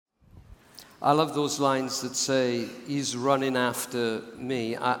I love those lines that say, he's running after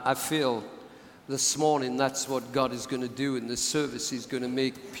me. I feel this morning that's what God is going to do in this service. He's going to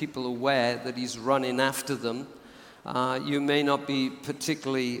make people aware that he's running after them. You may not be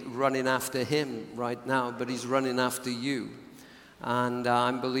particularly running after him right now, but he's running after you. And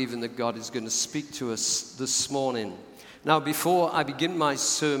I'm believing that God is going to speak to us this morning. Now, before I begin my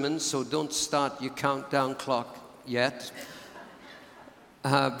sermon, so don't start your countdown clock yet.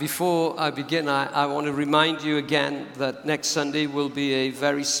 Before I begin, I want to remind you again that next Sunday will be a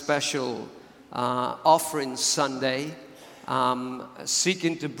very special offering Sunday,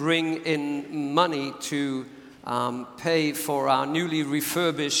 seeking to bring in money to pay for our newly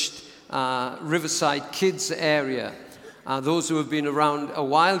refurbished Riverside Kids area. Those who have been around a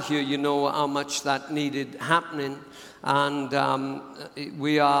while here, you know how much that needed happening. And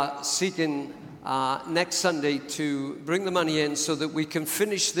we are seeking next Sunday to bring the money in so that we can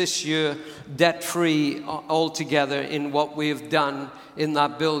finish this year debt-free altogether in what we have done in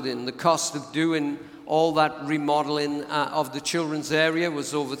that building. The cost of doing all that remodeling of the children's area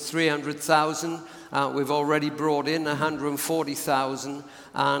was over $300,000. We've already brought in $140,000,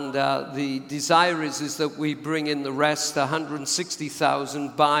 and the desire is that we bring in the rest,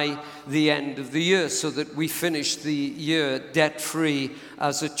 $160,000, by the end of the year, so that we finish the year debt-free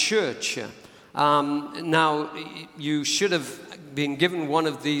as a church. Now, you should have been given one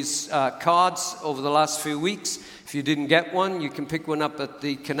of these cards over the last few weeks. If you didn't get one, you can pick one up at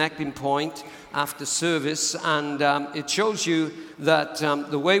the connecting point after service. And it shows you that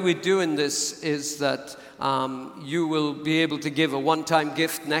the way we're doing this is that you will be able to give a one-time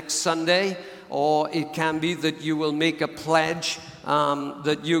gift next Sunday, or it can be that you will make a pledge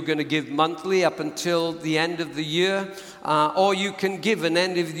that you're going to give monthly up until the end of the year, or you can give an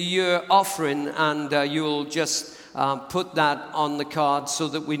end-of-the-year offering, and you'll just put that on the card so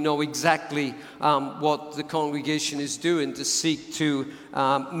that we know exactly what the congregation is doing to seek to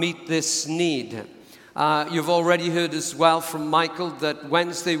meet this need. You've already heard as well from Michael that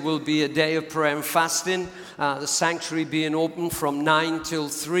Wednesday will be a day of prayer and fasting. The sanctuary being open from 9 till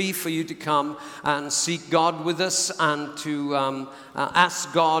 3 for you to come and seek God with us and to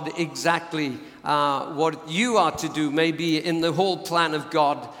ask God exactly what you are to do, maybe in the whole plan of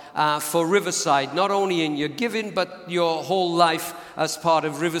God for Riverside, not only in your giving, but your whole life as part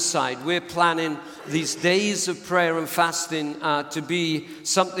of Riverside. We're planning these days of prayer and fasting to be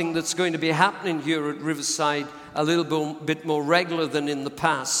something that's going to be happening here at Riverside a little bit more regular than in the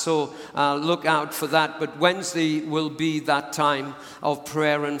past. So look out for that. But Wednesday will be that time of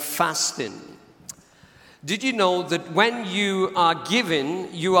prayer and fasting. Did you know that when you are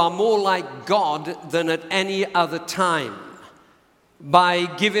giving, you are more like God than at any other time? By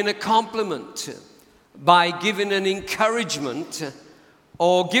giving a compliment, by giving an encouragement,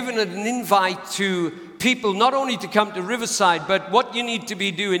 or giving an invite to people not only to come to Riverside, but what you need to be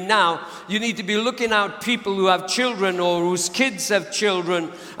doing now, you need to be looking out people who have children or whose kids have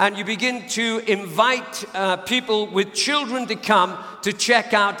children, and you begin to invite people with children to come to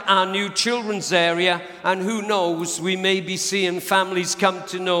check out our new children's area, and who knows, we may be seeing families come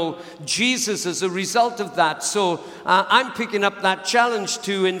to know Jesus as a result of that. So I'm picking up that challenge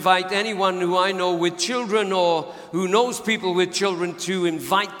to invite anyone who I know with children or who knows people with children to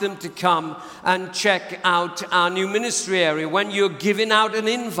invite them to come and check out our new ministry area. When you're giving out an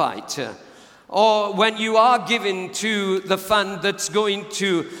invite, or when you are giving to the fund that's going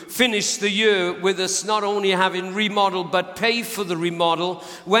to finish the year with us not only having remodeled but pay for the remodel,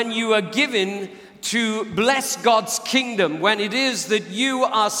 when you are giving to bless God's kingdom, when it is that you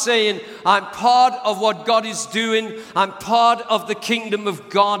are saying, I'm part of what God is doing, I'm part of the kingdom of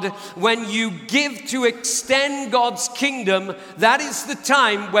God, when you give to extend God's kingdom, that is the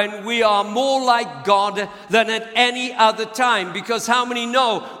time when we are more like God than at any other time. Because how many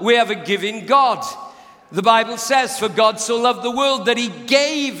know we have a giving God? The Bible says, for God so loved the world that he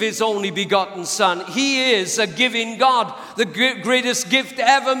gave his only begotten Son. He is a giving God. The greatest gift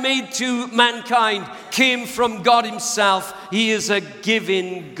ever made to mankind came from God himself. He is a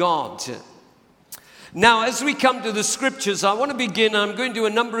giving God. Now, as we come to the scriptures, I want to begin. I'm going to do a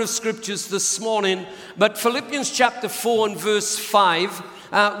number of scriptures this morning, but Philippians chapter 4 and verse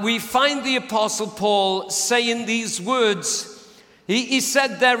 5, we find the Apostle Paul saying these words. He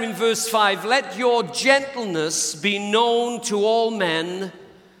said there in verse 5, let your gentleness be known to all men.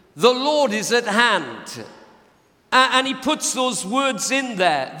 The Lord is at hand. And he puts those words in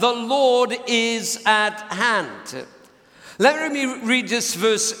there. The Lord is at hand. Let me read this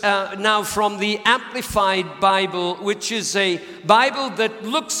verse now from the Amplified Bible, which is a Bible that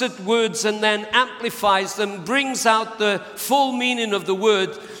looks at words and then amplifies them, brings out the full meaning of the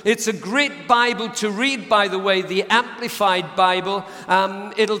word. It's a great Bible to read, by the way, the Amplified Bible.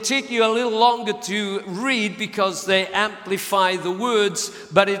 It'll take you a little longer to read because they amplify the words,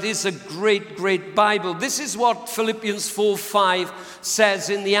 but it is a great, great Bible. This is what Philippians 4:5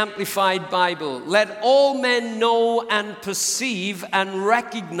 says in the Amplified Bible. Let all men know and perceive and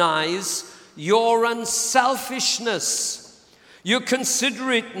recognize your unselfishness, your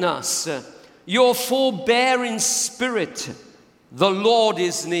considerateness, your forbearing spirit. The Lord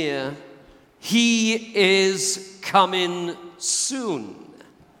is near. He is coming soon.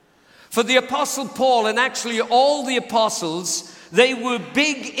 For the Apostle Paul, and actually all the apostles, they were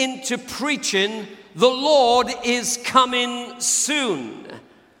big into preaching, the Lord is coming soon.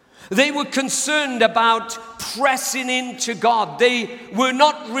 They were concerned about pressing into God. They were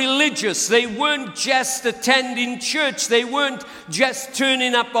not religious. They weren't just attending church. They weren't just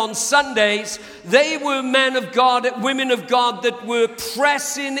turning up on Sundays. They were men of God, women of God that were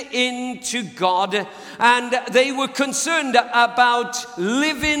pressing into God. And they were concerned about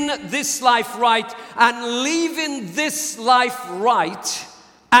living this life right and leaving this life right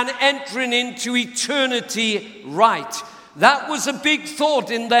and entering into eternity right. That was a big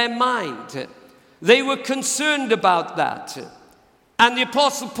thought in their mind. They were concerned about that. And the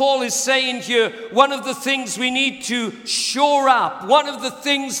Apostle Paul is saying here, one of the things we need to shore up, one of the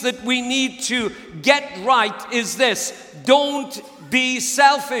things that we need to get right is this: don't be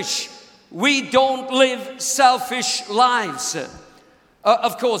selfish. We don't live selfish lives.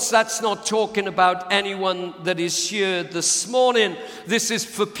 Of course, that's not talking about anyone that is here this morning. This is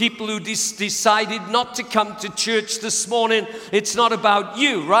for people who decided not to come to church this morning. It's not about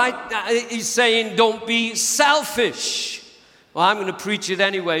you, right? He's saying don't be selfish. Well, I'm going to preach it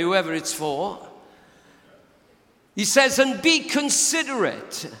anyway, whoever it's for. He says, and be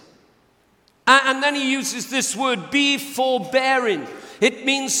considerate. And then he uses this word, be forbearing. It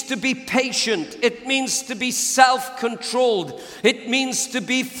means to be patient. It means to be self-controlled. It means to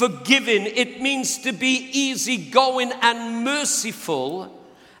be forgiving. It means to be easygoing and merciful.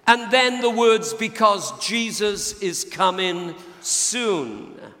 And then the words, because Jesus is coming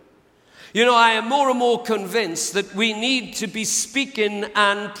soon. You know, I am more and more convinced that we need to be speaking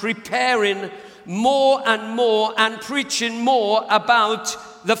and preparing more and preaching more about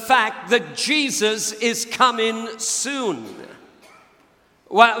the fact that Jesus is coming soon.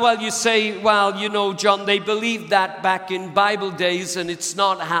 Well, you say, well, you know, John, they believed that back in Bible days and it's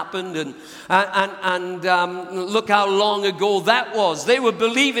not happened. And look how long ago that was. They were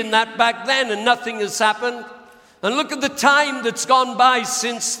believing that back then and nothing has happened. And look at the time that's gone by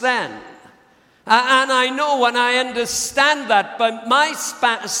since then. And I know and I understand that, but my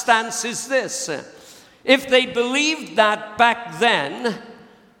stance is this. If they believed that back then,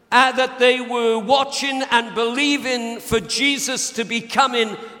 that they were watching and believing for Jesus to be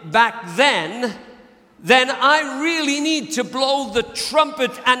coming back then I really need to blow the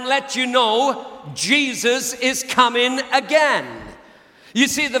trumpet and let you know Jesus is coming again. You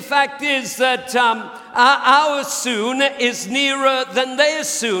see, the fact is that our soon is nearer than their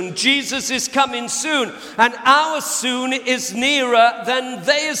soon. Jesus is coming soon, and our soon is nearer than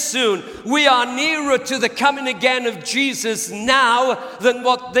their soon. We are nearer to the coming again of Jesus now than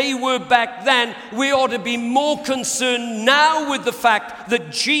what they were back then. We ought to be more concerned now with the fact that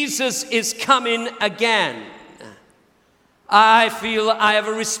Jesus is coming again. I feel I have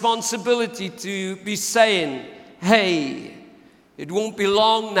a responsibility to be saying, hey, it won't be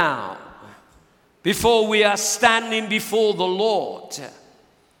long now before we are standing before the Lord.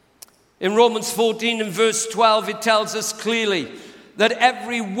 In Romans 14 and verse 12, it tells us clearly that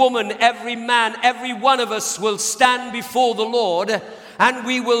every woman, every man, every one of us will stand before the Lord, and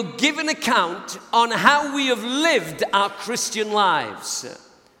we will give an account on how we have lived our Christian lives.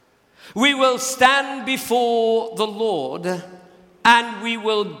 We will stand before the Lord and we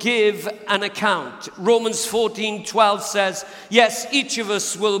will give an account. Romans 14:12 says, yes, each of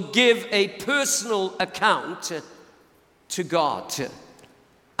us will give a personal account to God.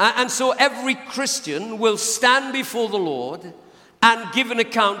 And so every Christian will stand before the Lord and give an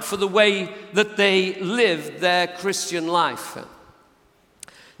account for the way that they lived their Christian life.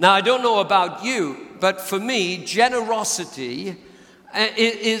 Now, I don't know about you, but for me, generosity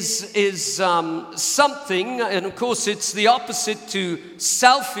is something, and of course it's the opposite to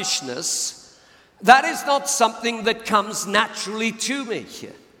selfishness. That is not something that comes naturally to me.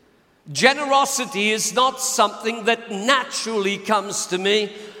 Generosity is not something that naturally comes to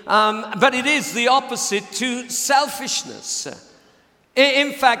me. but it is the opposite to selfishness.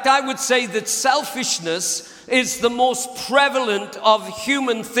 In fact, I would say that selfishness is the most prevalent of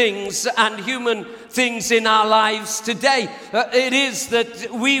human things and human things in our lives today. It is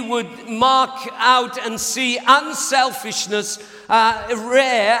that we would mark out and see unselfishness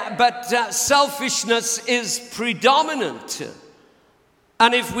rare, but selfishness is predominant.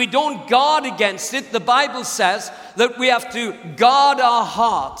 And if we don't guard against it, the Bible says that we have to guard our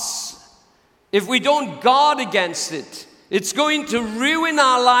hearts. If we don't guard against it, it's going to ruin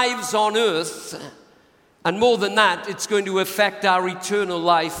our lives on earth. And more than that, it's going to affect our eternal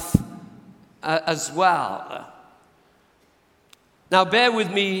life as well. Now, bear with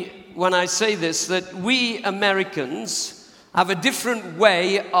me when I say this, that we Americans have a different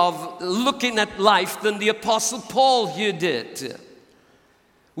way of looking at life than the Apostle Paul here did.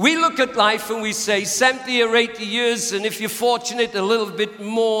 We look at life and we say 70 or 80 years, and if you're fortunate, a little bit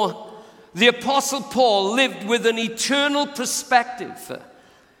more. The Apostle Paul lived with an eternal perspective.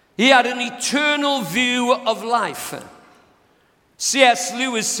 He had an eternal view of life. C.S.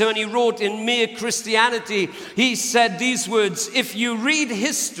 Lewis, when he wrote in Mere Christianity, he said these words: if you read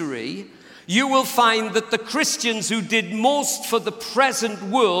history, you will find that the Christians who did most for the present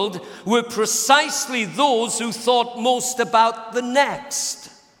world were precisely those who thought most about the next.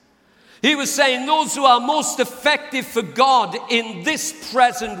 He was saying those who are most effective for God in this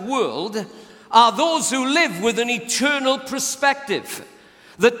present world are those who live with an eternal perspective.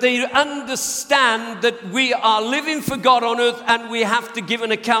 That they understand that we are living for God on earth and we have to give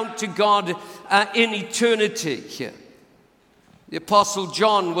an account to God in eternity. The Apostle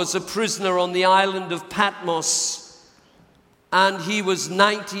John was a prisoner on the island of Patmos, and he was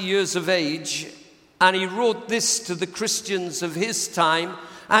 90 years of age, and he wrote this to the Christians of his time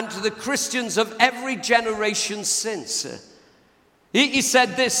and to the Christians of every generation since. He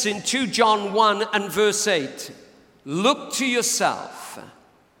said this in 2 John 1 and verse 8, "Look to yourself,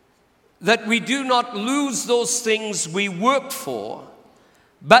 that we do not lose those things we worked for,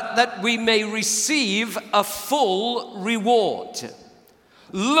 but that we may receive a full reward."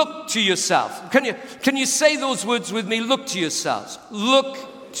 Look to yourself. Can you say those words with me? Look to yourselves.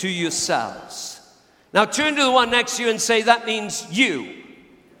 Look to yourselves. Now turn to the one next to you and say, that means you.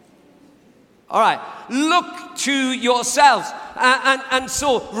 All right, look to yourselves. And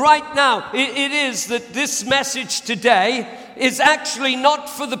so right now, it is that this message today is actually not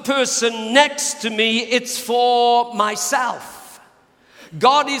for the person next to me, it's for myself.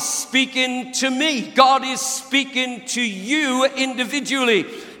 God is speaking to me. God is speaking to you individually.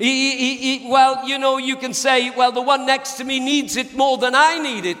 Well, you know, you can say, well, the one next to me needs it more than I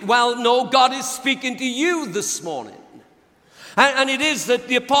need it. Well, no, God is speaking to you this morning. And it is that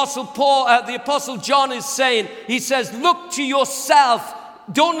the Apostle John is saying, he says, look to yourself.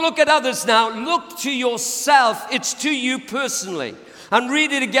 Don't look at others now. Look to yourself. It's to you personally. And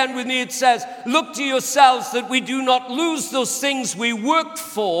read it again with me. It says, look to yourselves that we do not lose those things we worked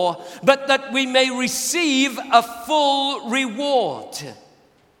for, but that we may receive a full reward.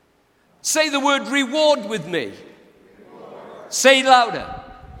 Say the word reward with me. Reward. Say it louder.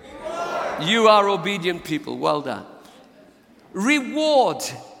 Reward. You are obedient people. Well done. Reward.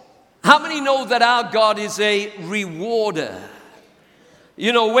 How many know that our God is a rewarder?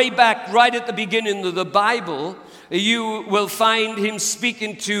 You know, way back right at the beginning of the Bible, you will find him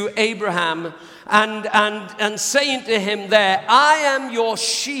speaking to Abraham and saying to him there, I am your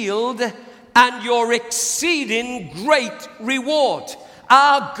shield and your exceeding great reward.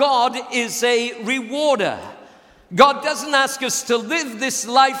 Our God is a rewarder. God doesn't ask us to live this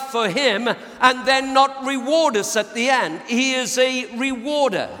life for him and then not reward us at the end. He is a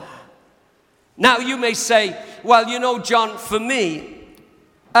rewarder. Now you may say, well, you know, John, for me,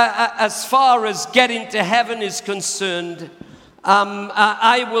 as far as getting to heaven is concerned,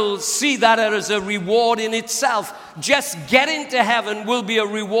 I will see that as a reward in itself. Just getting to heaven will be a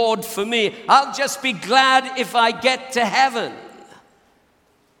reward for me. I'll just be glad if I get to heaven.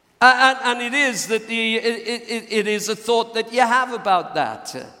 And it is that it is a thought that you have about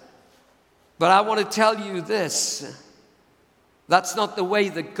that. But I want to tell you this. That's not the way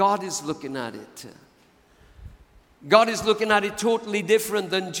that God is looking at it. God is looking at it totally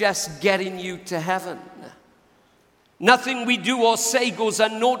different than just getting you to heaven. Nothing we do or say goes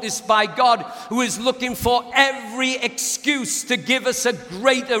unnoticed by God, who is looking for every excuse to give us a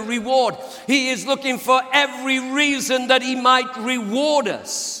greater reward. He is looking for every reason that he might reward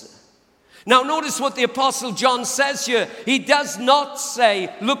us. Now notice what the Apostle John says here. He does not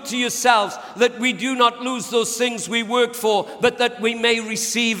say, look to yourselves, that we do not lose those things we work for, but that we may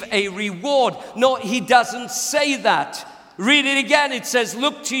receive a reward. No, he doesn't say that. Read it again. It says,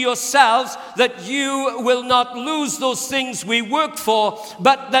 look to yourselves that you will not lose those things we worked for,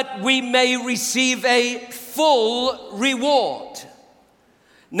 but that we may receive a full reward.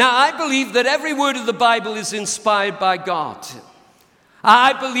 Now, I believe that every word of the Bible is inspired by God.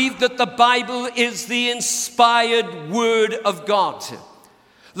 I believe that the Bible is the inspired word of God.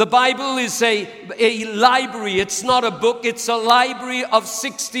 The Bible is a library. It's not a book. It's a library of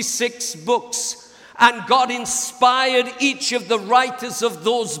 66 books. And God inspired each of the writers of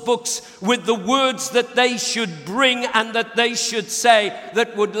those books with the words that they should bring and that they should say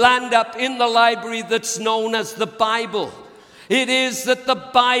that would land up in the library that's known as the Bible. It is that the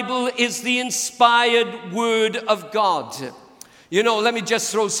Bible is the inspired word of God. You know, let me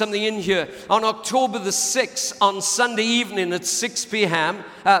just throw something in here. On October the 6th, on Sunday evening at 6 p.m.,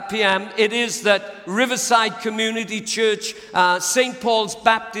 it is that Riverside Community Church, St. Paul's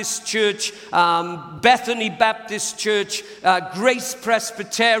Baptist Church, Bethany Baptist Church, Grace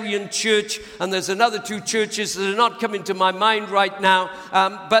Presbyterian Church, and there's another two churches that are not coming to my mind right now,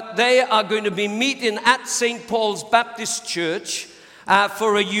 but they are going to be meeting at St. Paul's Baptist Church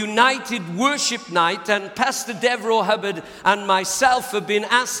for a united worship night, and Pastor Devereux Hubbard and myself have been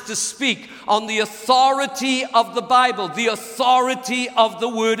asked to speak on the authority of the Bible, the authority of the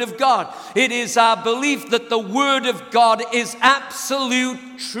Word of God. It is our belief that the Word of God is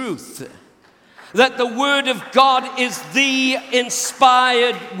absolute truth, that the Word of God is the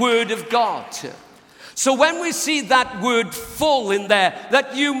inspired Word of God. So when we see that word full in there,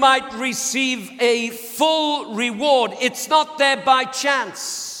 that you might receive a full reward, it's not there by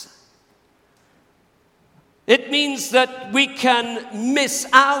chance. It means that we can miss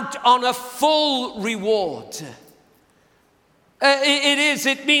out on a full reward.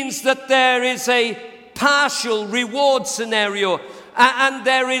 It means that there is a partial reward scenario, and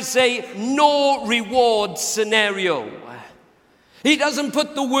there is a no reward scenario. He doesn't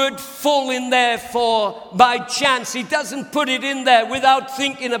put the word full in there by chance. He doesn't put it in there without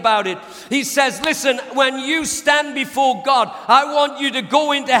thinking about it. He says, listen, when you stand before God, I want you to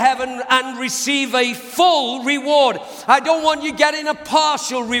go into heaven and receive a full reward. I don't want you getting a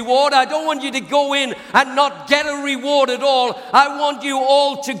partial reward. I don't want you to go in and not get a reward at all. I want you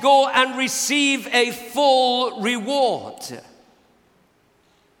all to go and receive a full reward.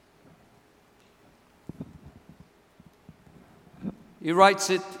 He writes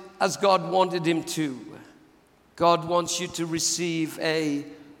it as God wanted him to. God wants you to receive a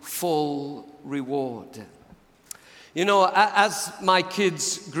full reward. You know, as my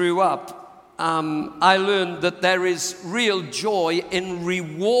kids grew up, I learned that there is real joy in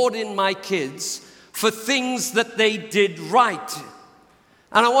rewarding my kids for things that they did right.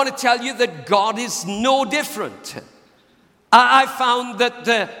 And I want to tell you that God is no different. I found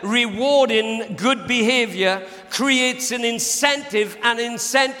that rewarding good behavior creates an incentive, and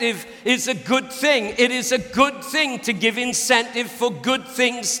incentive is a good thing. It is a good thing to give incentive for good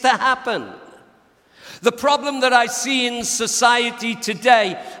things to happen. The problem that I see in society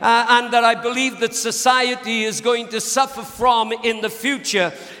today, and that I believe that society is going to suffer from in the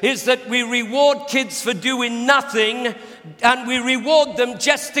future, is that we reward kids for doing nothing, and we reward them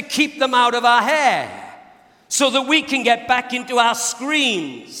just to keep them out of our hair, so that we can get back into our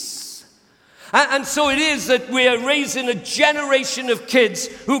screens. And so it is that we are raising a generation of kids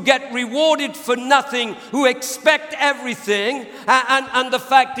who get rewarded for nothing, who expect everything, and the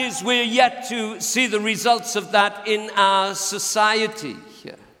fact is we're yet to see the results of that in our society.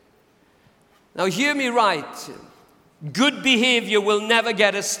 Now hear me right. Good behavior will never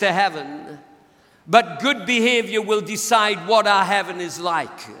get us to heaven, but good behavior will decide what our heaven is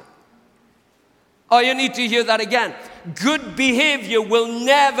like. Oh, you need to hear that again. Good behavior will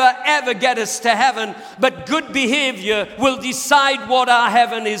never, ever get us to heaven, but good behavior will decide what our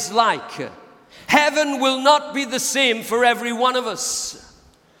heaven is like. Heaven will not be the same for every one of us.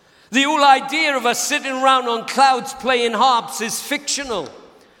 The whole idea of us sitting around on clouds playing harps is fictional.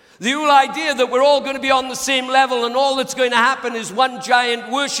 The whole idea that we're all going to be on the same level and all that's going to happen is one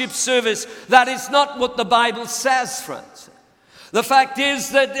giant worship service, that is not what the Bible says, friends. The fact is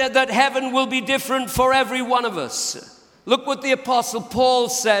that heaven will be different for every one of us. Look what the Apostle Paul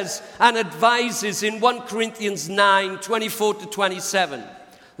says and advises in 1 Corinthians 9, 24 to 27.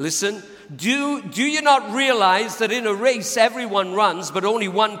 Listen, do you not realize that in a race everyone runs, but only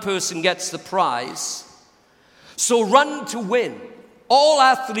one person gets the prize? So run to win. All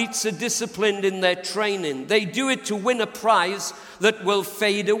athletes are disciplined in their training. They do it to win a prize that will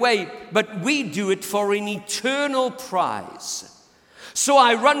fade away, but we do it for an eternal prize. So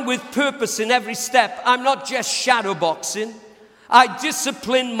I run with purpose in every step. I'm not just shadow boxing. I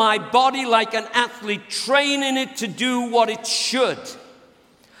discipline my body like an athlete, training it to do what it should.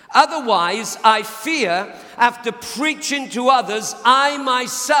 Otherwise, I fear, after preaching to others, I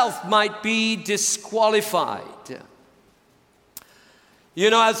myself might be disqualified. You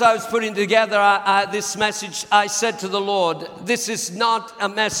know, as I was putting together this message, I said to the Lord, this is not a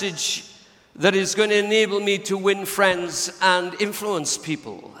message that is going to enable me to win friends and influence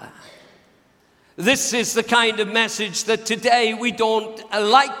people. This is the kind of message that today we don't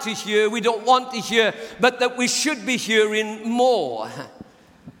like to hear, we don't want to hear, but that we should be hearing more.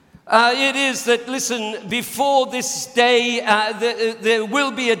 It is that, listen, before this day, there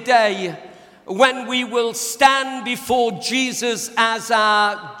will be a day when we will stand before Jesus as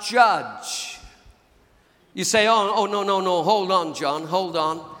our judge. You say, oh, no, hold on, John, hold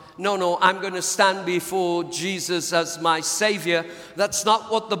on. No, I'm going to stand before Jesus as my Savior. That's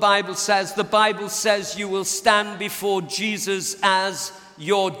not what the Bible says. The Bible says you will stand before Jesus as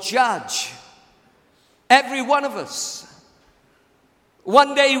your judge. Every one of us.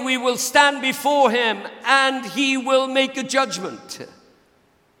 One day we will stand before Him and He will make a judgment.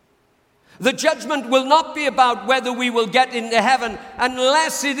 The judgment will not be about whether we will get into heaven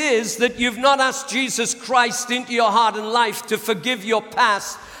unless it is that you've not asked Jesus Christ into your heart and life to forgive your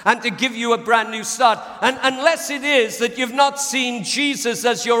past and to give you a brand new start. And unless it is that you've not seen Jesus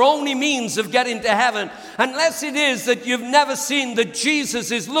as your only means of getting to heaven, unless it is that you've never seen that Jesus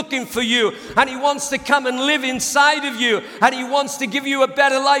is looking for you and He wants to come and live inside of you and He wants to give you a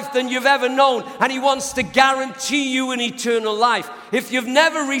better life than you've ever known and He wants to guarantee you an eternal life. If you've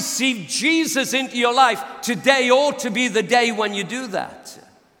never received Jesus into your life, today ought to be the day when you do that.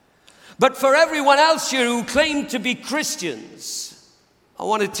 But for everyone else here who claim to be Christians, I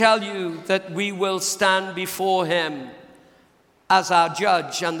want to tell you that we will stand before Him as our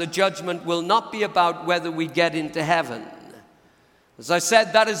judge, and the judgment will not be about whether we get into heaven. As I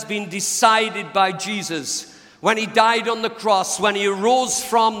said, that has been decided by Jesus when He died on the cross, when He rose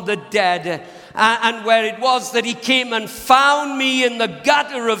from the dead, and where it was that He came and found me in the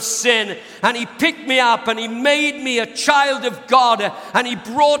gutter of sin, and He picked me up and He made me a child of God, and He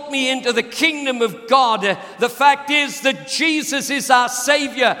brought me into the kingdom of God. The fact is that Jesus is our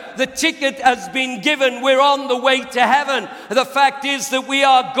Savior. The ticket has been given. We're on the way to heaven. The fact is that we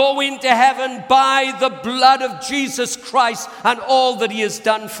are going to heaven by the blood of Jesus Christ and all that He has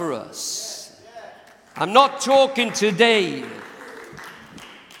done for us. I'm not talking today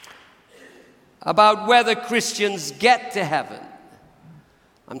about whether Christians get to heaven.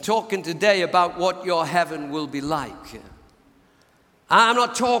 I'm talking today about what your heaven will be like. I'm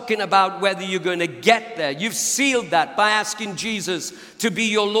not talking about whether you're going to get there. You've sealed that by asking Jesus to be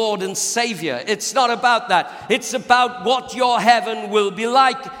your Lord and Savior. It's not about that. It's about what your heaven will be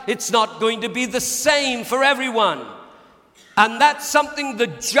like. It's not going to be the same for everyone. And that's something the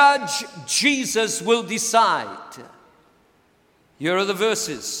judge, Jesus, will decide. Here are the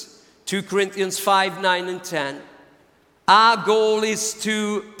verses. 2 Corinthians 5, 9, and 10. Our goal is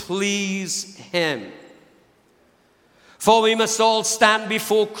to please Him. For we must all stand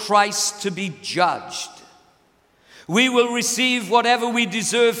before Christ to be judged. We will receive whatever we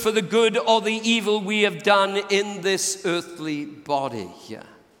deserve for the good or the evil we have done in this earthly body.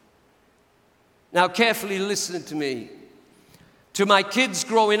 Now carefully listen to me. To my kids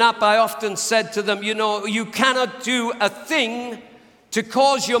growing up, I often said to them, you know, you cannot do a thing to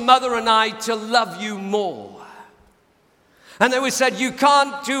cause your mother and I to love you more. And then we said, you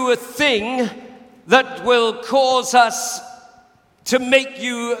can't do a thing that will cause us to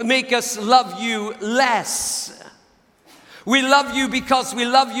make us love you less. We love you because we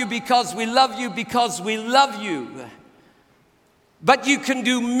love you because we love you because we love you. But you can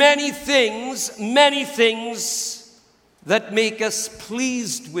do many things that make us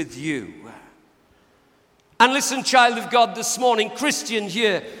pleased with you. And listen, child of God, this morning, Christian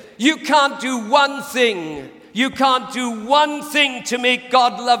here, you can't do one thing. You can't do one thing to make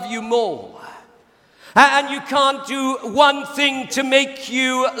God love you more. And you can't do one thing to make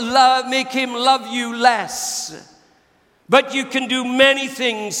Him love you less. But you can do many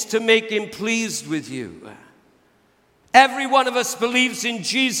things to make Him pleased with you. Every one of us believes in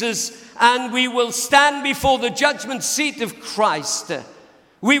Jesus, and we will stand before the judgment seat of Christ.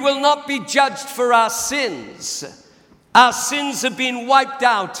 We will not be judged for our sins. Our sins have been wiped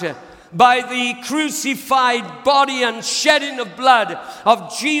out by the crucified body and shedding of blood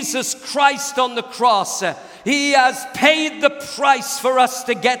of Jesus Christ on the cross. He has paid the price for us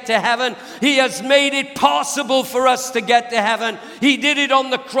to get to heaven. He has made it possible for us to get to heaven. He did it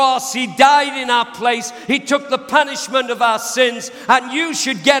on the cross. He died in our place. He took the punishment of our sins. And you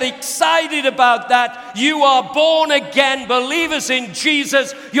should get excited about that. You are born again. Believers in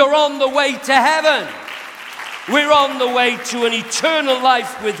Jesus, you're on the way to heaven. We're on the way to an eternal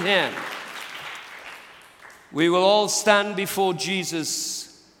life with Him. We will all stand before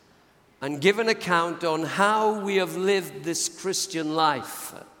Jesus and give an account on how we have lived this Christian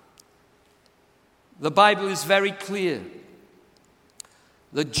life. The Bible is very clear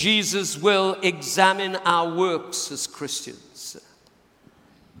that Jesus will examine our works as Christians.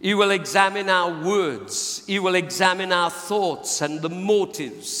 He will examine our words. He will examine our thoughts and the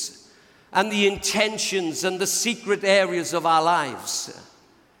motives and the intentions and the secret areas of our lives.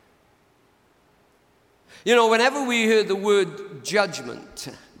 You know, whenever we hear the word judgment,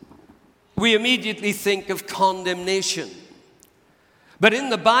 we immediately think of condemnation. But in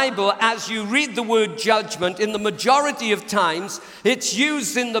the Bible, as you read the word judgment, in the majority of times, it's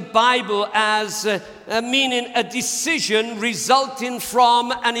used in the Bible as meaning a decision resulting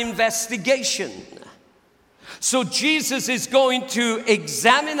from an investigation. So Jesus is going to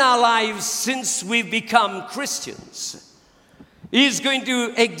examine our lives since we've become Christians. He's going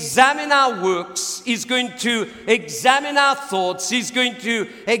to examine our works. He's going to examine our thoughts. He's going to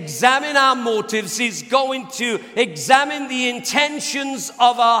examine our motives. He's going to examine the intentions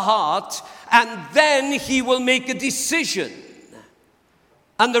of our heart. And then He will make a decision.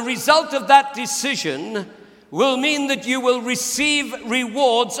 And the result of that decision will mean that you will receive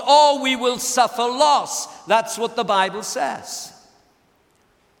rewards or we will suffer loss. That's what the Bible says.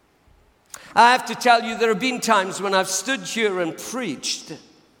 I have to tell you, there have been times when I've stood here and preached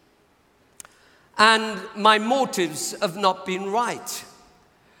and my motives have not been right.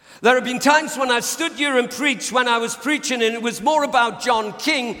 There have been times when I've stood here and preached when I was preaching and it was more about John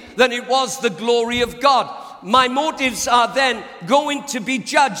King than it was the glory of God. My motives are then going to be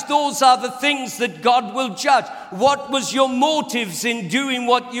judged. Those are the things that God will judge. What was your motives in doing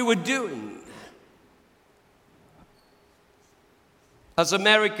what you were doing? As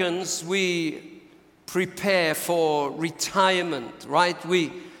Americans, we prepare for retirement, right?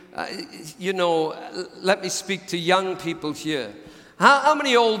 Let me speak to young people here. How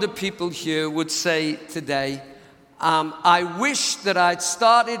many older people here would say today, I wish that I'd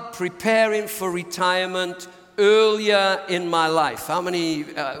started preparing for retirement earlier in my life? How many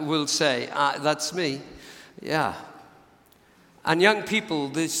will say, that's me? Yeah. And young people,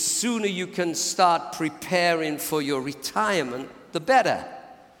 the sooner you can start preparing for your retirement, the better.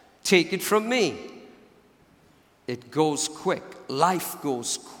 Take it from me. It goes quick. Life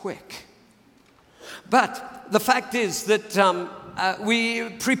goes quick. But the fact is that we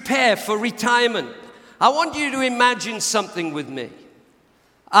prepare for retirement. I want you to imagine something with me.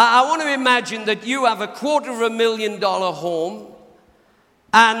 I want to imagine that you have a $250,000 home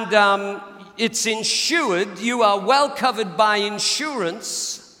and it's insured. You are well covered by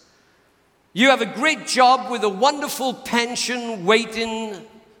insurance. You have a great job with a wonderful pension waiting,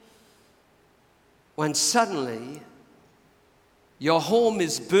 when suddenly your home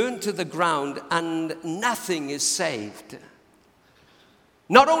is burned to the ground and nothing is saved.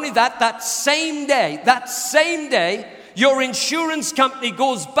 Not only that, that same day, your insurance company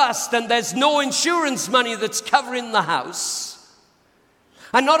goes bust and there's no insurance money that's covering the house.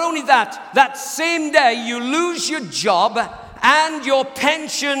 And not only that, that same day you lose your job and your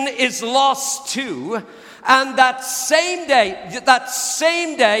pension is lost too. And that same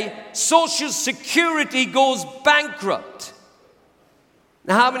day, Social Security goes bankrupt.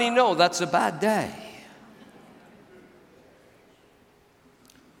 Now, how many know that's a bad day?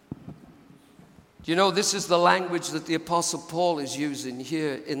 Do you know this is the language that the Apostle Paul is using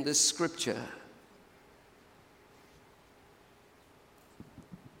here in this scripture?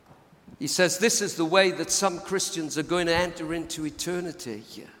 He says this is the way that some Christians are going to enter into eternity.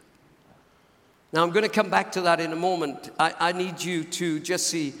 Now, I'm going to come back to that in a moment. I need you to just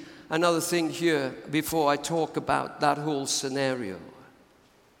see another thing here before I talk about that whole scenario.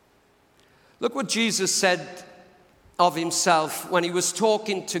 Look what Jesus said of himself when he was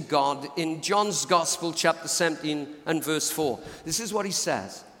talking to God in John's Gospel, chapter 17 and verse 4. This is what he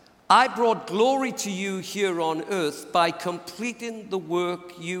says. I brought glory to you here on earth by completing the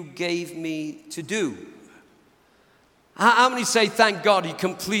work you gave me to do. How many say, thank God he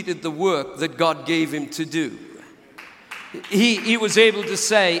completed the work that God gave him to do? He was able to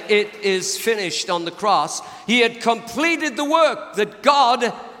say, it is finished on the cross. He had completed the work that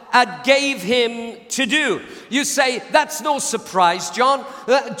God had gave him to do. You say, that's no surprise, John.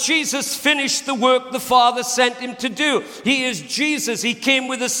 Jesus finished the work the Father sent him to do. He is Jesus. He came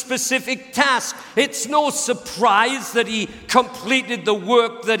with a specific task. It's no surprise that he completed the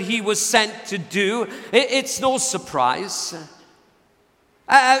work that he was sent to do. It's no surprise.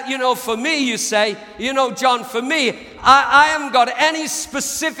 For me, you say, John, for me, I haven't got any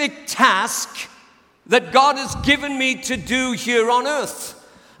specific task that God has given me to do here on earth.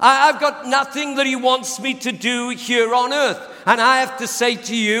 I've got nothing that he wants me to do here on earth. And I have to say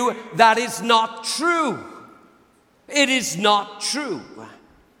to you, that is not true. It is not true.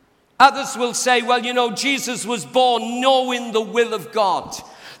 Others will say, well, Jesus was born knowing the will of God.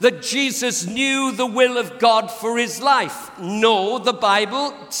 That Jesus knew the will of God for his life. No, the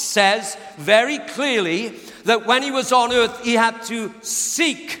Bible says very clearly that when he was on earth, he had to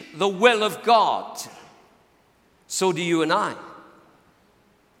seek the will of God. So do you and I.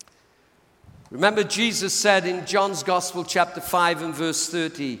 Remember, Jesus said in John's Gospel, chapter 5 and verse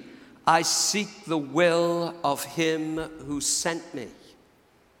 30, I seek the will of him who sent me.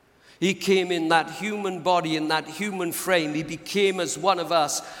 He came in that human body, in that human frame. He became as one of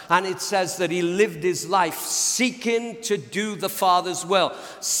us. And it says that he lived his life seeking to do the Father's will.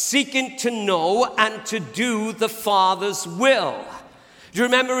 Seeking to know and to do the Father's will. Do you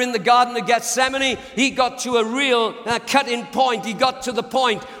remember in the Garden of Gethsemane, he got to a real cut-in point. He got to the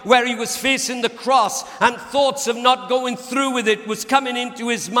point where he was facing the cross and thoughts of not going through with it was coming into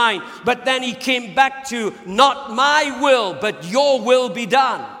his mind. But then he came back to, not my will, but your will be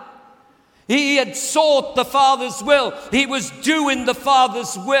done. He had sought the Father's will. He was doing the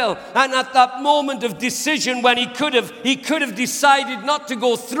Father's will. And at that moment of decision when he could have decided not to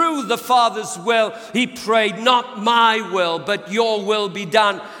go through the Father's will, he prayed, not my will, but your will be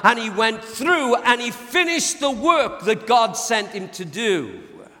done. And he went through and he finished the work that God sent him to do.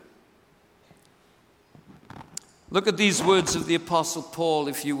 Look at these words of the Apostle Paul,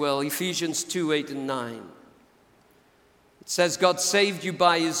 if you will, Ephesians 2, 8 and 9. It says, God saved you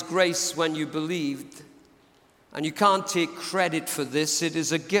by his grace when you believed. And you can't take credit for this. It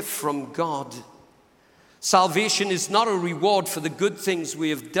is a gift from God. Salvation is not a reward for the good things we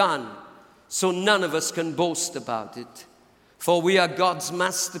have done. So none of us can boast about it. For we are God's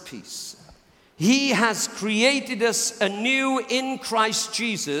masterpiece. He has created us anew in Christ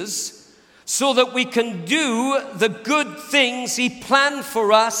Jesus so that we can do the good things he planned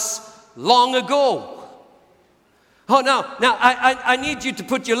for us long ago. Oh, now I need you to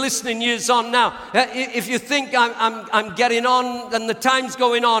put your listening ears on now. If you think I'm getting on and the time's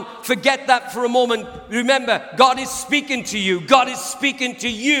going on, forget that for a moment. Remember, God is speaking to you. God is speaking to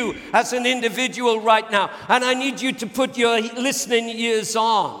you as an individual right now. And I need you to put your listening ears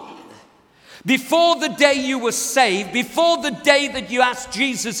on. Before the day you were saved, before the day that you asked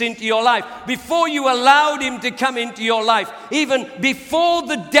Jesus into your life, before you allowed him to come into your life, even before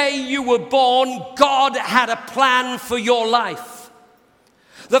the day you were born, God had a plan for your life.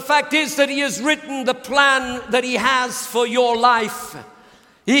 The fact is that he has written the plan that he has for your life.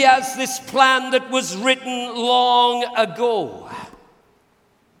 He has this plan that was written long ago.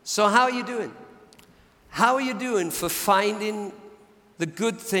 So how are you doing? How are you doing for finding the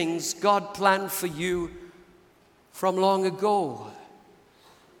good things God planned for you from long ago?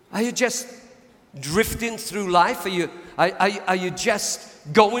 Are you just drifting through life? Are you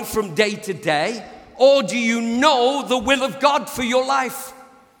just going from day to day? Or do you know the will of God for your life?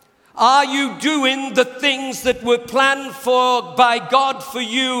 Are you doing the things that were planned for by God for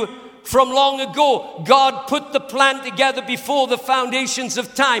you from long ago? God put the plan together before the foundations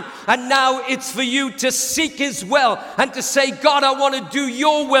of time, and now it's for you to seek his will and to say, God, I want to do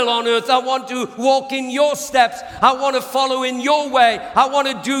your will on earth. I want to walk in your steps. I want to follow in your way. I want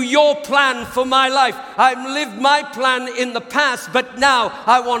to do your plan for my life. I've lived my plan in the past, but now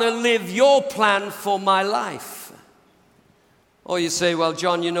I want to live your plan for my life. Or you say, well,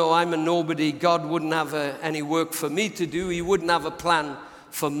 John, I'm a nobody. God wouldn't have any work for me to do. He wouldn't have a plan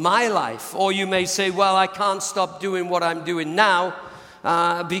for my life. Or you may say, well, I can't stop doing what I'm doing now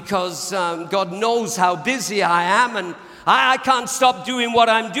because God knows how busy I am, and I can't stop doing what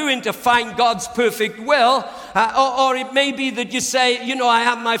I'm doing to find God's perfect will. Or it may be that you say, I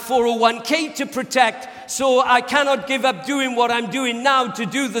have my 401k to protect, so I cannot give up doing what I'm doing now to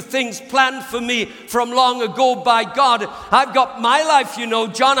do the things planned for me from long ago by God. I've got my life,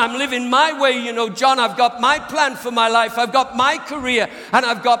 John. I'm living my way, John. I've got my plan for my life. I've got my career, and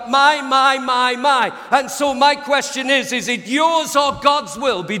I've got my. And so my question is it yours or God's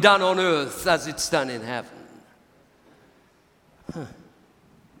will be done on earth as it's done in heaven?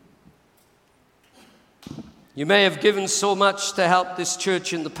 You may have given so much to help this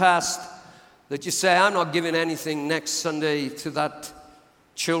church in the past that you say, I'm not giving anything next Sunday to that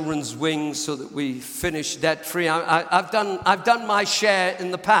children's wing so that we finish debt-free. I've done my share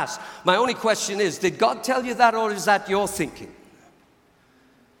in the past. My only question is, did God tell you that, or is that your thinking?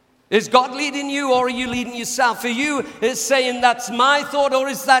 Is God leading you, or are you leading yourself? Are you saying that's my thought, or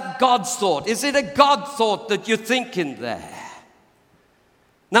is that God's thought? Is it a God thought that you're thinking there?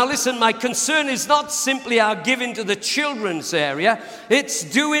 Now listen, my concern is not simply our giving to the children's area. It's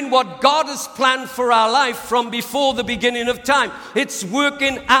doing what God has planned for our life from before the beginning of time. It's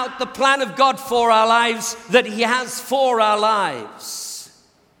working out the plan of God for our lives that He has for our lives.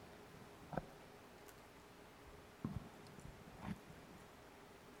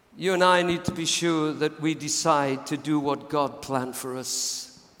 You and I need to be sure that we decide to do what God planned for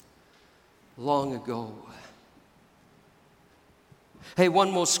us long ago. Hey,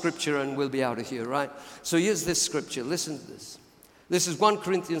 one more scripture and we'll be out of here, right? So here's this scripture. Listen to this. This is 1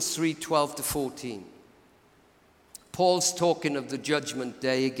 Corinthians 3:12-14. Paul's talking of the judgment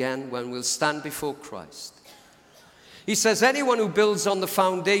day again when we'll stand before Christ. He says, anyone who builds on the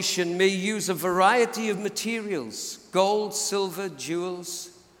foundation may use a variety of materials: gold, silver, jewels,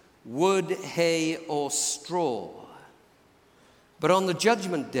 wood, hay, or straw. But on the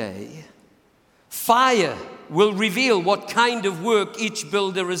judgment day, fire will reveal what kind of work each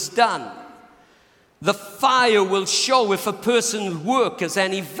builder has done. The fire will show if a person's work has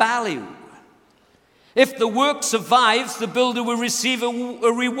any value. If the work survives, the builder will receive a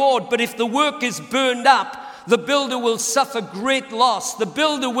reward. But if the work is burned up, the builder will suffer great loss. The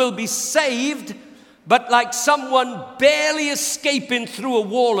builder will be saved, but like someone barely escaping through a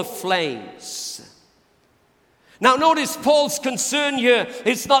wall of flames. Now notice Paul's concern here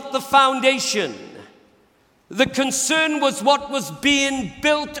is not the foundation. The concern was what was being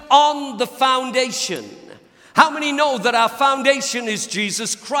built on the foundation. How many know that our foundation is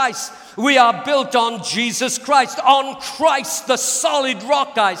Jesus Christ? We are built on Jesus Christ. On Christ, the solid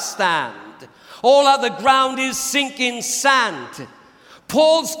rock, I stand. All other ground is sinking sand.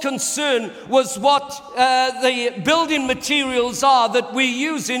 Paul's concern was what the building materials are that we're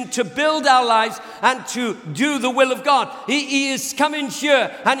using to build our lives and to do the will of God. He is coming here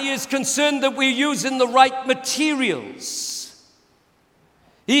and he is concerned that we're using the right materials.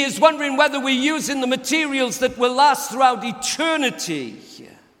 He is wondering whether we're using the materials that will last throughout eternity.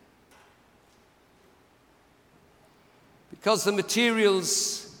 Because the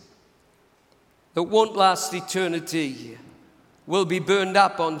materials that won't last eternity will be burned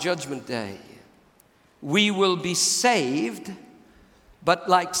up on Judgment Day. We will be saved, but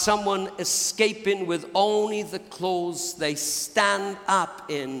like someone escaping with only the clothes they stand up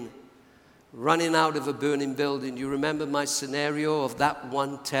in, running out of a burning building. You remember my scenario of that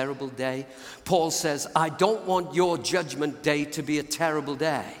one terrible day? Paul says, I don't want your judgment day to be a terrible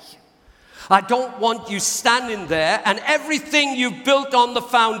day. I don't want you standing there and everything you've built on the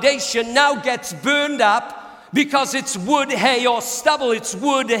foundation now gets burned up because it's wood, hay, or stubble. It's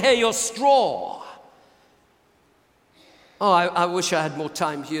wood, hay, or straw. Oh, I wish I had more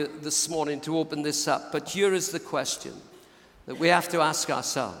time here this morning to open this up. But here is the question that we have to ask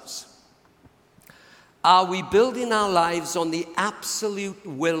ourselves. Are we building our lives on the absolute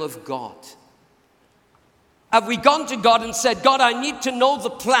will of God? Have we gone to God and said, God, I need to know the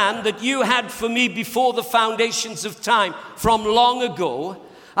plan that you had for me before the foundations of time from long ago.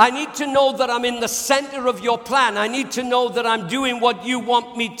 I need to know that I'm in the center of your plan. I need to know that I'm doing what you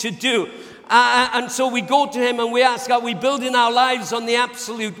want me to do. And so we go to him and we ask, are we building our lives on the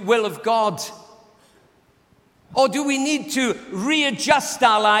absolute will of God? Or do we need to readjust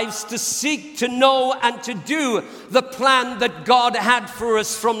our lives to seek to know and to do the plan that God had for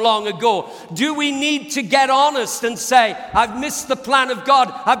us from long ago? Do we need to get honest and say, I've missed the plan of God.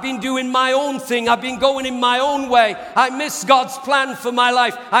 I've been doing my own thing. I've been going in my own way. I missed God's plan for my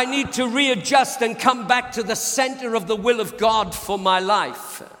life. I need to readjust and come back to the center of the will of God for my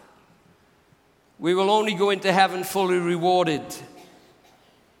life. We will only go into heaven fully rewarded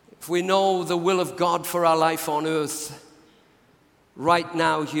if we know the will of God for our life on earth, right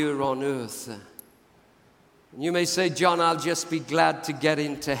now here on earth. And you may say, John, I'll just be glad to get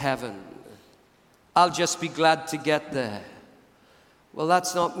into heaven. I'll just be glad to get there. Well,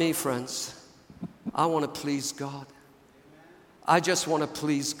 that's not me, friends. I want to please God. I just want to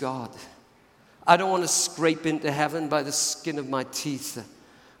please God. I don't want to scrape into heaven by the skin of my teeth.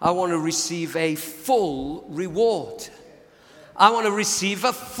 I want to receive a full reward. I want to receive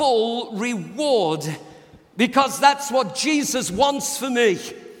a full reward because that's what Jesus wants for me.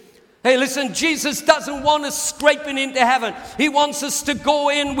 Hey, listen, Jesus doesn't want us scraping into heaven. He wants us to go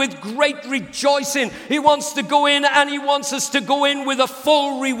in with great rejoicing. He wants to go in, and he wants us to go in with a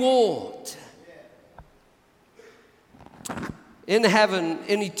full reward. In heaven,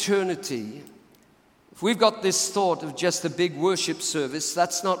 in eternity, if we've got this thought of just a big worship service,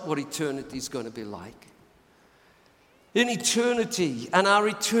 that's not what eternity is going to be like. In eternity, and our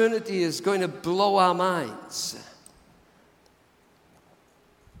eternity is going to blow our minds.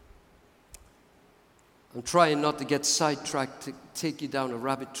 I'm trying not to get sidetracked to take you down a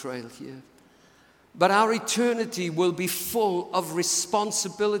rabbit trail here. But our eternity will be full of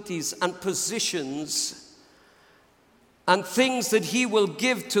responsibilities and positions and things that he will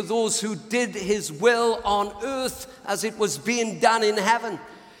give to those who did his will on earth as it was being done in heaven.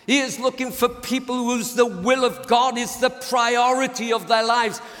 He is looking for people whose the will of God is the priority of their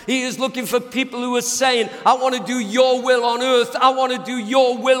lives. He is looking for people who are saying, I want to do your will on earth. I want to do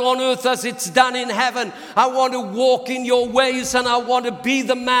your will on earth as it's done in heaven. I want to walk in your ways, and I want to be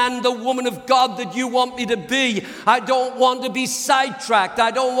the man, the woman of God that you want me to be. I don't want to be sidetracked. I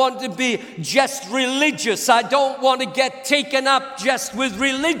don't want to be just religious. I don't want to get taken up just with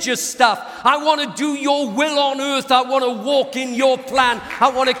religious stuff. I want to do your will on earth. I want to walk in your plan. I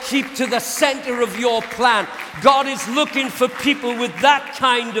want to keep to the center of your plan. God is looking for people with that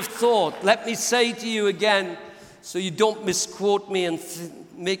kind of thought. Let me say to you again, so you don't misquote me and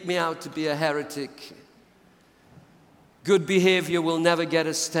make me out to be a heretic. Good behavior will never get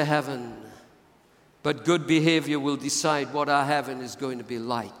us to heaven, but good behavior will decide what our heaven is going to be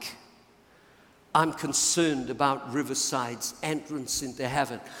like. I'm concerned about Riverside's entrance into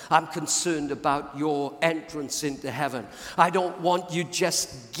heaven. I'm concerned about your entrance into heaven. I don't want you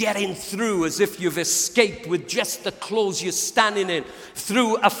just getting through as if you've escaped with just the clothes you're standing in,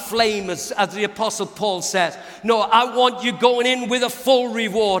 through a flame, as the Apostle Paul says. No, I want you going in with a full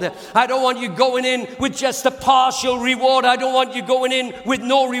reward. I don't want you going in with just a partial reward. I don't want you going in with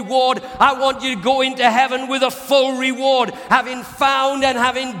no reward. I want you to go into heaven with a full reward, having found and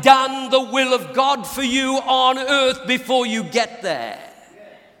having done the will of God for you on earth before you get there.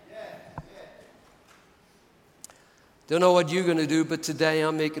 Don't know what you're going to do, but today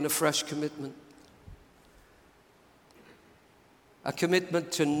I'm making a fresh commitment. A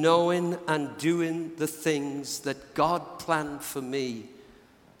commitment to knowing and doing the things that God planned for me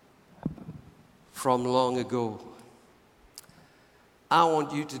from long ago. I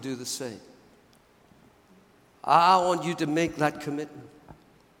want you to do the same. I want you to make that commitment.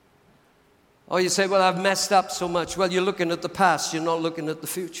 Oh, you say, well, I've messed up so much. Well, you're looking at the past. You're not looking at the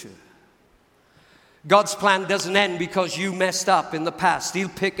future. God's plan doesn't end because you messed up in the past. He'll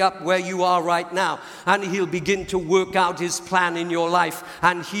pick up where you are right now, and he'll begin to work out his plan in your life,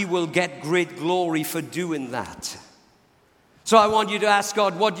 and he will get great glory for doing that. So I want you to ask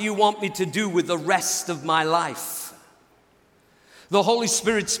God, what do you want me to do with the rest of my life? The Holy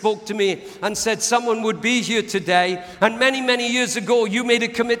Spirit spoke to me and said someone would be here today, and many, many years ago you made a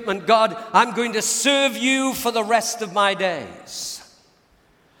commitment. God, I'm going to serve you for the rest of my days.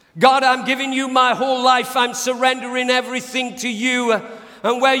 God, I'm giving you my whole life. I'm surrendering everything to you.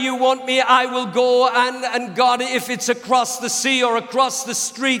 And where you want me, I will go. And God, if it's across the sea or across the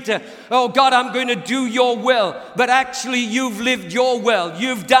street, oh God, I'm going to do your will. But actually, you've lived your will.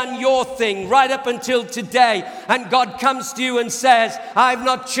 You've done your thing right up until today. And God comes to you and says, I've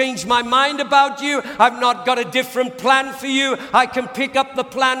not changed my mind about you. I've not got a different plan for you. I can pick up the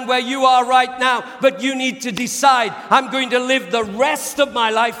plan where you are right now. But you need to decide, I'm going to live the rest of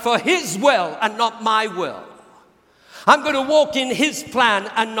my life for his will and not my will. I'm going to walk in his plan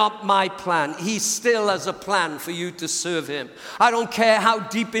and not my plan. He still has a plan for you to serve him. I don't care how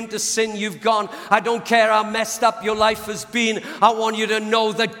deep into sin you've gone. I don't care how messed up your life has been. I want you to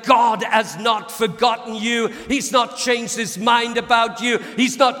know that God has not forgotten you. He's not changed his mind about you.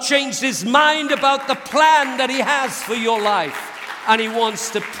 He's not changed his mind about the plan that he has for your life. And he wants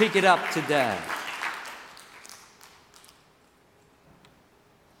to pick it up today.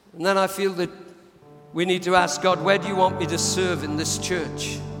 And then I feel that we need to ask God, where do you want me to serve in this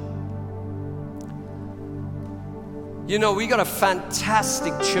church? You know, we got a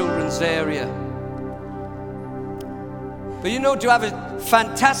fantastic children's area. But you know, to have a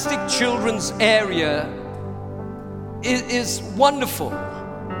fantastic children's area is wonderful.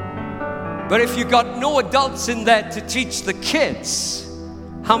 But if you got no adults in there to teach the kids,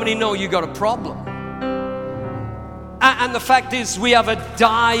 how many know you got a problem? And the fact is, we have a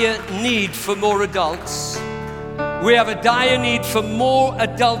dire need for more adults. We have a dire need for more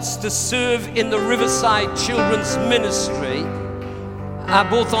adults to serve in the Riverside Children's Ministry.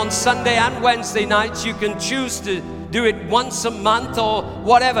 Both on Sunday and Wednesday nights, you can choose to do it once a month or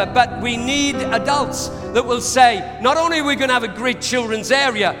whatever. But we need adults that will say, not only are we going to have a great children's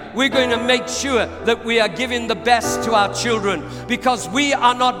area, we're going to make sure that we are giving the best to our children, because we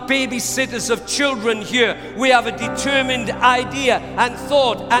are not babysitters of children here. We have a determined idea and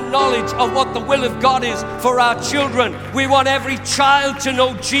thought and knowledge of what the will of God is for our children. We want every child to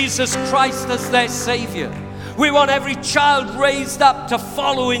know Jesus Christ as their Savior. We want every child raised up to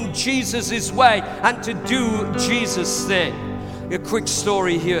follow in Jesus' way and to do Jesus' thing. A quick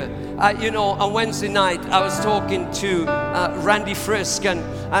story here. On Wednesday night, I was talking to Randy Frisk, and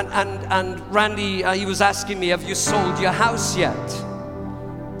Randy, he was asking me, have you sold your house yet?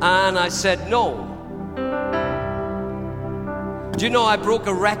 And I said, no. Do you know I broke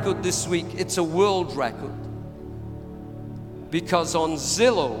a record this week? It's a world record. Because on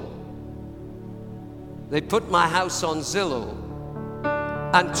Zillow, they put my house on Zillow,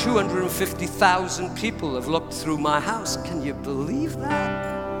 and 250,000 people have looked through my house. Can you believe that?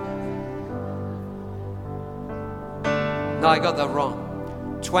 No, I got that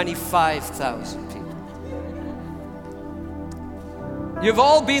wrong. 25,000 people. You've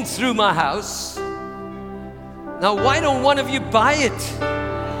all been through my house. Now, why don't one of you buy it?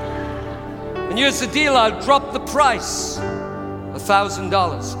 And here's the deal, I'll drop the price.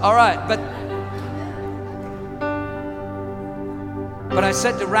 $1,000. All right, but I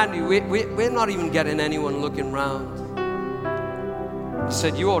said to Randy, we're not even getting anyone looking round. He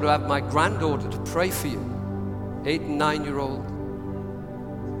said, you ought to have my granddaughter to pray for you, 8 and 9-year-old.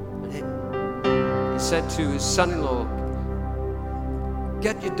 And he said to his son-in-law,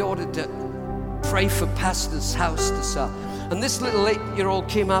 get your daughter to pray for pastor's house to sell. And this little 8-year-old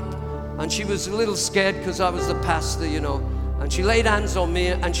came up, and she was a little scared because I was the pastor, And she laid hands on me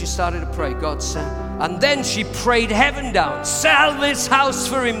and she started to pray, God, sell. And then she prayed heaven down. Sell this house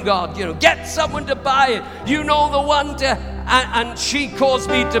for him, God. Get someone to buy it. You know the one to... And she caused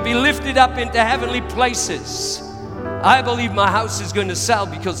me to be lifted up into heavenly places. I believe my house is going to sell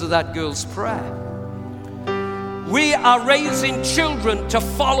because of that girl's prayer. We are raising children to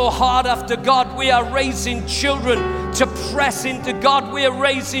follow hard after God. We are raising children to press into God. We are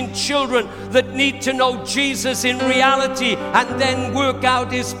raising children that need to know Jesus in reality and then work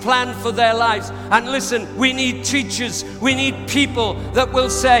out his plan for their lives. And listen, we need teachers. We need people that will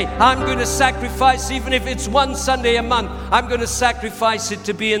say, I'm going to sacrifice, even if it's one Sunday a month, I'm going to sacrifice it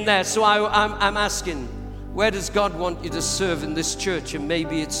to be in there. So I'm asking, where does God want you to serve in this church? And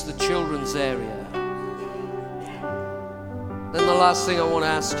maybe it's the children's area. Then the last thing I want to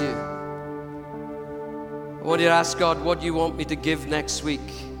ask you, I want you to ask God, what do you want me to give next week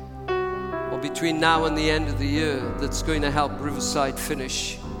or between now and the end of the year that's going to help Riverside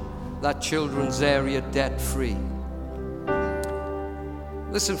finish that children's area debt-free?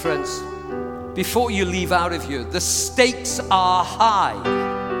 Listen, friends, before you leave out of here, the stakes are high.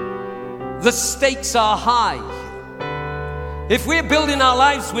 The stakes are high. If we're building our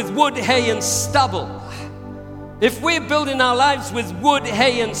lives with wood, hay, and stubble, if we're building our lives with wood,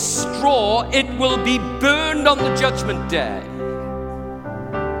 hay, and straw, it will be burned on the judgment day.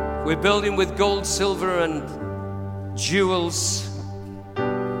 We're building with gold, silver, and jewels.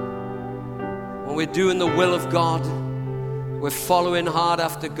 When we're doing the will of God, we're following hard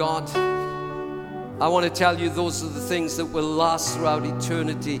after God. I want to tell you, those are the things that will last throughout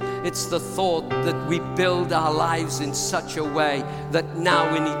eternity. It's the thought that we build our lives in such a way that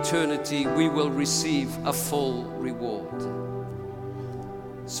now in eternity we will receive a full reward.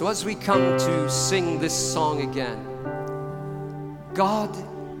 So as we come to sing this song again, God,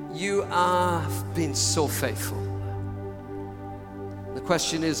 you have been so faithful. The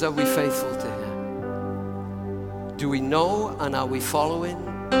question is, are we faithful to him? Do we know and are we following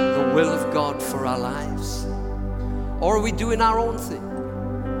the will of God for our lives? Or are we doing our own thing?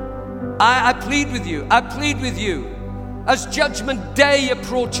 I plead with you, as Judgment Day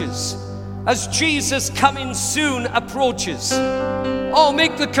approaches, as Jesus coming soon approaches,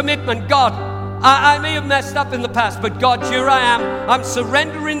 make the commitment. God, I may have messed up in the past, but God, here I am. I'm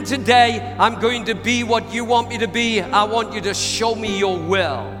surrendering today. I'm going to be what you want me to be. I want you to show me your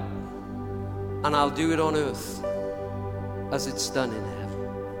will, and I'll do it on earth as it's done in heaven.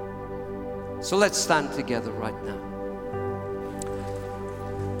 So let's stand together right now.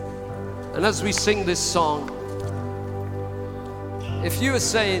 And as we sing this song, if you are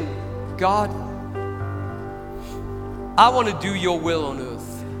saying, God, I want to do your will on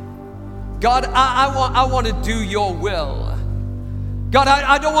earth. God, I want to do your will. God,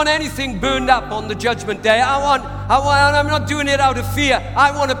 I don't want anything burned up on the judgment day. I'm not doing it out of fear. I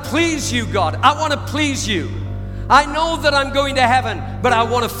want to please you, God. I want to please you. I know that I'm going to heaven, but I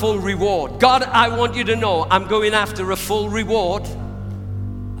want a full reward. God, I want you to know I'm going after a full reward.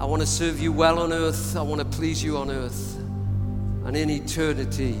 I want to serve you well on earth. I want to please you on earth. And in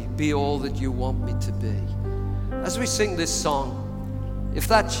eternity, be all that you want me to be. As we sing this song, if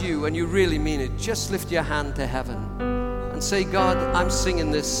that's you and you really mean it, just lift your hand to heaven and say, God, I'm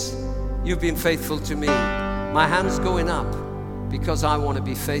singing this. You've been faithful to me. My hand's going up because I want to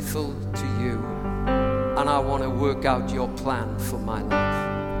be faithful to you. And I want to work out your plan for my life.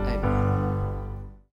 Amen.